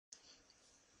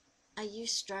Are you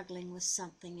struggling with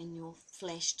something in your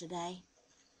flesh today?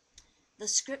 The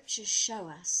scriptures show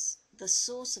us the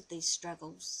source of these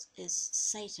struggles is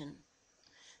Satan,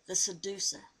 the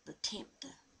seducer, the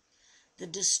tempter, the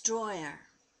destroyer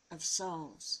of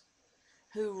souls,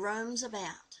 who roams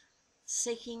about,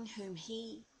 seeking whom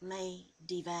he may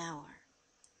devour.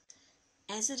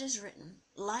 As it is written,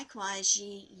 likewise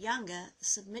ye younger,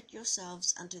 submit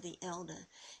yourselves unto the elder.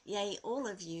 Yea, all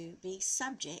of you be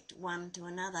subject one to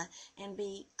another, and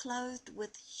be clothed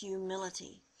with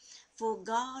humility. For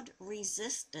God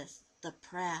resisteth the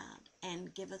proud,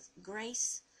 and giveth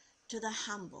grace to the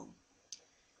humble.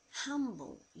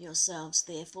 Humble yourselves,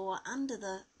 therefore, under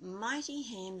the mighty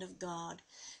hand of God,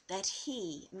 that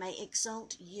he may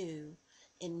exalt you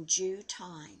in due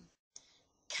time,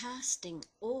 casting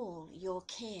all your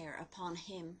care upon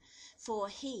him, for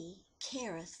he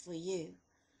careth for you.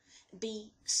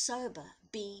 Be sober,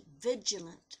 be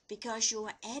vigilant, because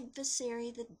your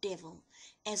adversary the devil,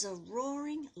 as a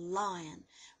roaring lion,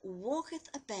 walketh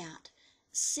about,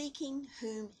 seeking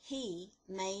whom he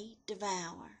may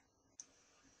devour.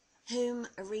 Whom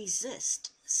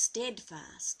resist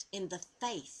steadfast in the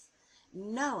faith,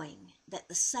 knowing that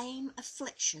the same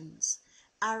afflictions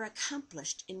are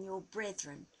accomplished in your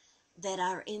brethren that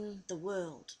are in the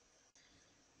world.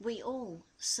 We all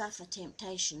suffer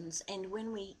temptations, and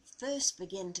when we first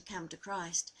begin to come to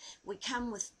Christ, we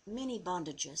come with many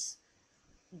bondages.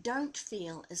 Don't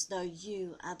feel as though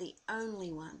you are the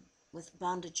only one with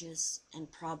bondages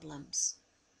and problems.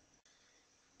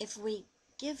 If we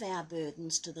give our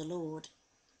burdens to the Lord,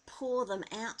 pour them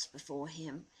out before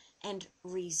him, and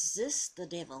resist the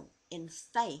devil in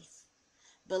faith,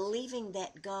 believing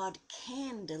that God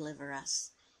can deliver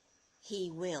us, he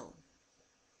will.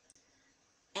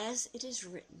 As it is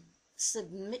written,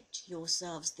 submit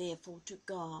yourselves therefore to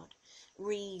God,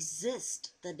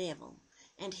 resist the devil,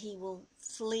 and he will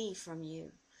flee from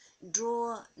you.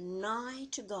 Draw nigh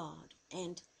to God,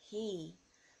 and he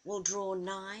will draw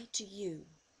nigh to you.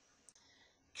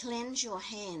 Cleanse your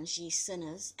hands, ye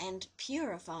sinners, and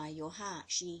purify your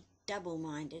hearts, ye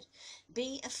double-minded.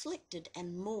 Be afflicted,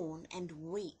 and mourn, and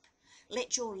weep.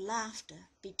 Let your laughter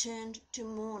be turned to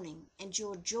mourning, and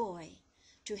your joy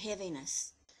to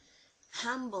heaviness.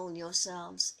 Humble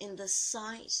yourselves in the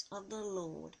sight of the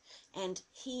Lord, and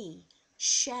he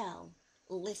shall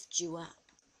lift you up.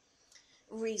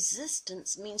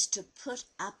 Resistance means to put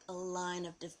up a line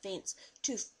of defense,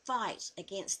 to fight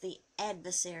against the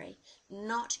adversary,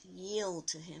 not yield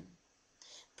to him.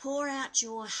 Pour out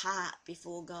your heart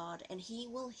before God, and he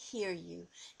will hear you,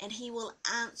 and he will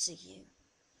answer you.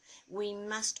 We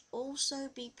must also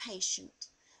be patient.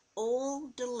 All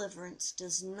deliverance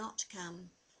does not come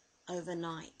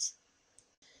overnight.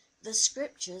 The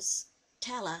scriptures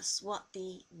tell us what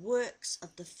the works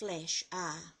of the flesh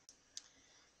are.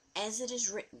 As it is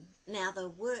written, now the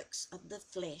works of the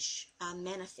flesh are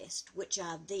manifest, which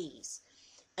are these: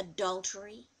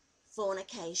 adultery,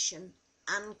 fornication,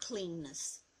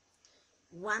 uncleanness,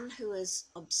 one who is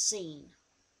obscene,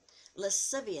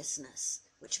 lasciviousness,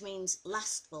 which means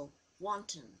lustful,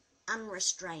 wanton,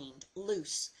 unrestrained,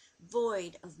 loose,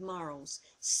 void of morals,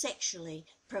 sexually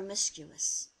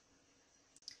promiscuous,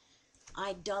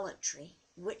 idolatry,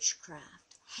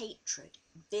 witchcraft, hatred,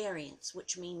 variance,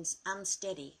 which means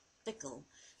unsteady, fickle,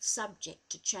 subject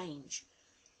to change,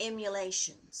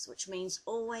 emulations, which means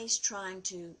always trying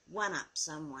to one-up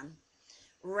someone,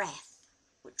 wrath,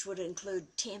 which would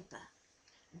include temper,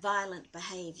 violent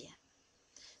behavior,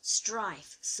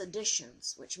 strife,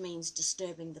 seditions, which means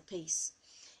disturbing the peace,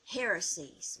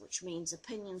 heresies, which means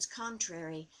opinions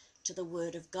contrary to the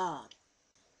word of God,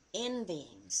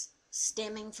 envyings,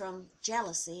 stemming from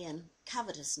jealousy and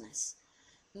covetousness,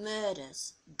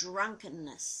 murders,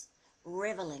 drunkenness,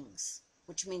 revellings,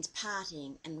 which means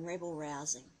partying and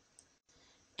rebel-rousing,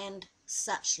 and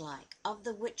such like, of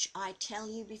the which I tell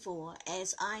you before,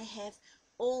 as I have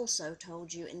also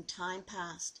told you in time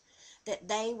past, that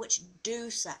they which do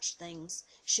such things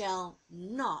shall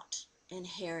not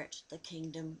inherit the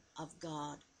kingdom of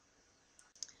God.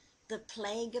 The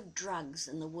plague of drugs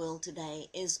in the world today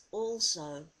is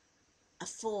also a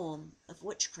form of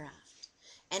witchcraft.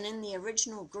 And in the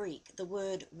original Greek, the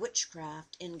word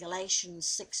witchcraft in Galatians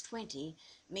 6:20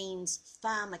 means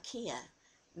pharmakia,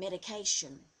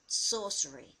 medication,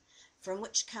 sorcery, from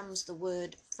which comes the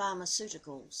word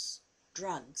pharmaceuticals,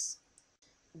 drugs.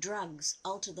 Drugs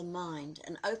alter the mind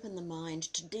and open the mind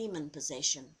to demon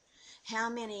possession. How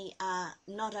many are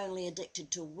not only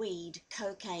addicted to weed,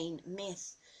 cocaine,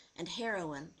 meth, and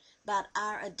heroin, but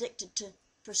are addicted to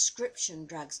prescription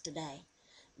drugs today?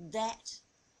 That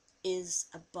is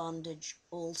a bondage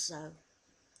also.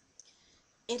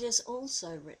 It is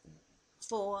also written,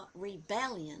 for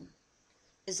rebellion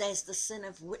is as the sin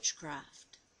of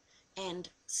witchcraft, and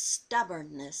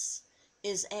stubbornness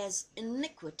is as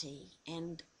iniquity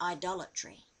and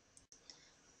idolatry.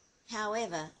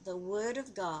 However, the Word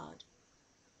of God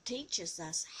teaches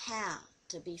us how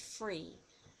to be free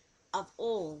of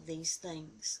all these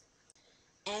things.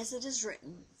 As it is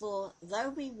written, for though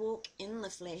we walk in the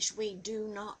flesh, we do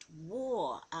not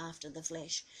war after the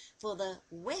flesh. For the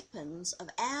weapons of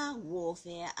our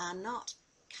warfare are not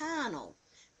carnal,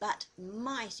 but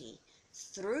mighty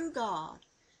through God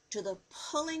to the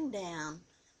pulling down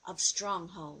of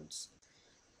strongholds,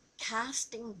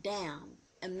 casting down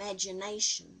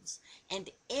imaginations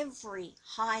and every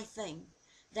high thing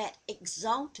that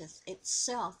exalteth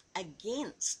itself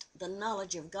against the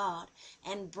knowledge of God,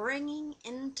 and bringing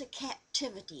into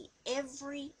captivity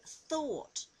every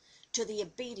thought to the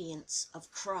obedience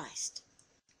of Christ.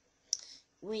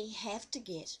 We have to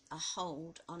get a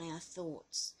hold on our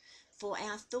thoughts, for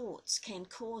our thoughts can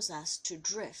cause us to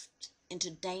drift into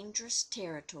dangerous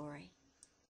territory.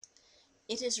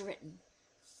 It is written,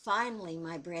 finally,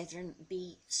 my brethren,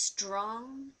 be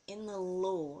strong in the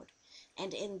Lord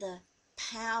and in the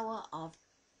power of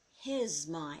his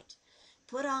might.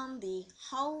 Put on the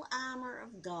whole armor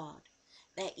of God,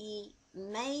 that ye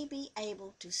may be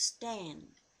able to stand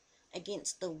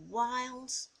against the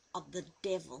wiles of the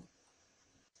devil.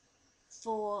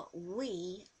 For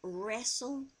we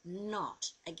wrestle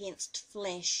not against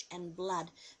flesh and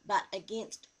blood, but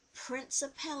against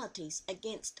principalities,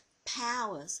 against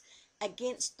powers,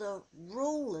 against the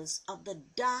rulers of the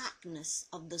darkness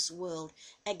of this world,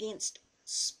 against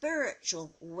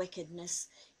spiritual wickedness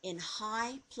in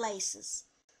high places.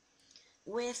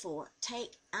 Wherefore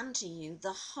take unto you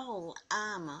the whole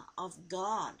armor of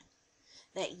God,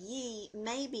 that ye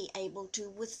may be able to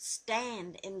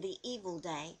withstand in the evil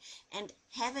day, and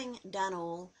having done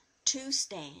all, to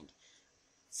stand.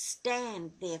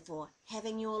 Stand therefore,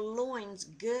 having your loins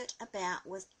girt about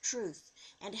with truth,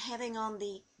 and having on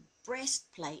the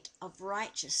breastplate of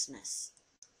righteousness,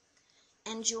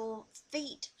 and your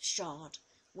feet shod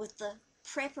with the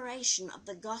preparation of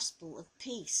the gospel of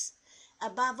peace.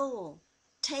 Above all,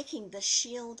 taking the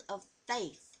shield of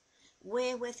faith,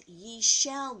 wherewith ye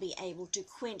shall be able to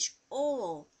quench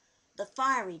all the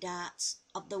fiery darts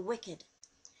of the wicked,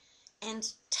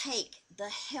 and take the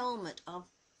helmet of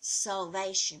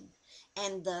salvation,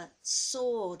 and the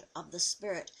sword of the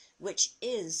Spirit, which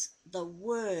is the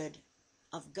word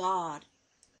of God,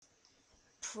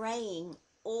 praying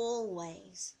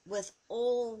always with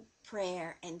all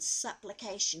prayer and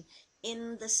supplication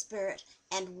in the Spirit,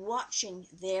 and watching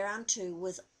thereunto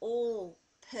with all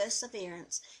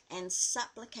perseverance and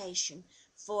supplication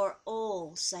for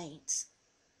all saints.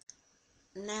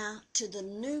 Now, to the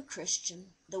new Christian,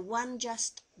 the one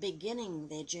just beginning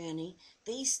their journey,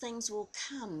 these things will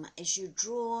come as you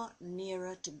draw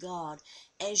nearer to God,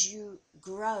 as you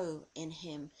grow in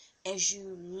him, as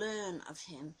you learn of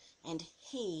him, and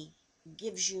he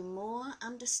gives you more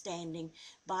understanding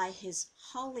by his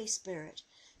Holy Spirit,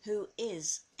 who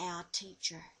is our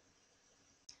teacher.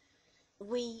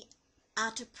 We are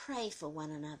to pray for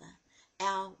one another.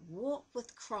 Our walk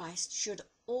with Christ should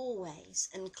always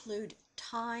include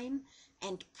time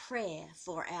and prayer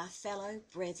for our fellow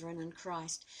brethren in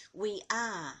Christ. We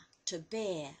are to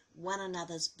bear one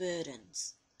another's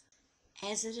burdens.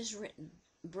 As it is written,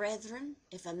 brethren,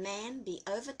 if a man be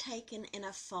overtaken in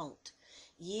a fault,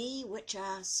 ye which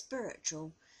are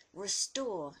spiritual,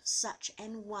 restore such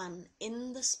an one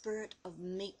in the spirit of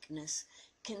meekness,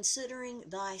 considering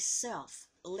thyself,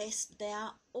 lest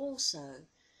thou also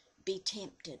be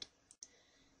tempted.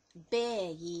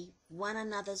 Bear ye one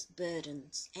another's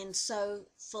burdens, and so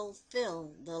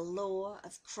fulfill the law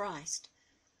of Christ.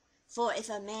 For if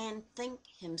a man think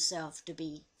himself to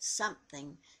be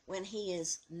something when he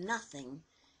is nothing,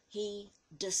 he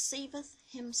deceiveth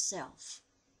himself.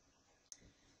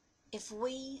 If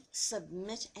we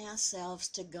submit ourselves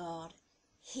to God,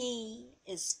 he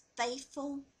is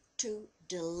faithful to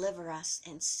deliver us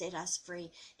and set us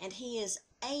free, and he is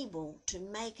able to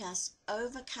make us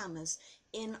overcomers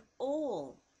in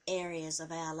all areas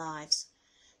of our lives.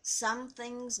 Some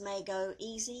things may go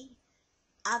easy,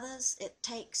 others it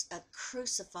takes a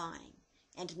crucifying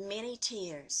and many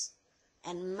tears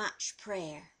and much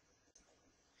prayer.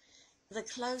 The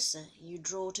closer you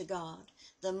draw to God,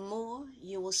 the more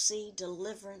you will see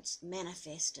deliverance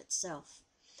manifest itself.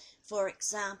 For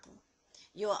example,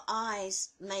 your eyes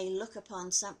may look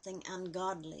upon something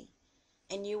ungodly,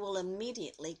 and you will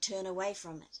immediately turn away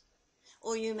from it.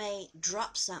 Or you may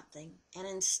drop something, and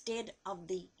instead of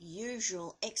the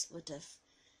usual expletive,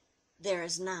 there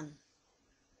is none.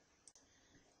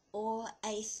 or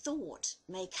a thought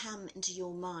may come into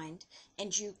your mind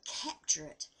and you capture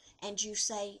it and you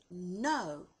say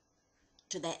no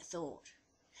to that thought,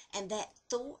 and that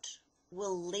thought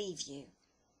will leave you.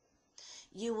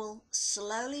 You will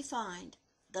slowly find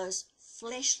those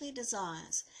fleshly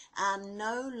desires are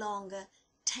no longer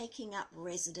taking up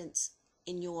residence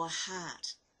in your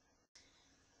heart.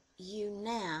 You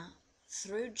now,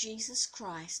 through Jesus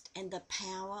Christ and the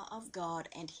power of God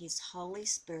and His Holy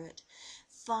Spirit,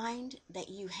 find that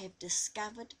you have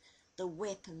discovered the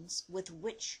weapons with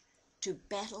which to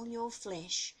battle your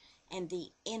flesh and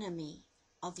the enemy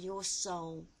of your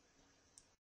soul,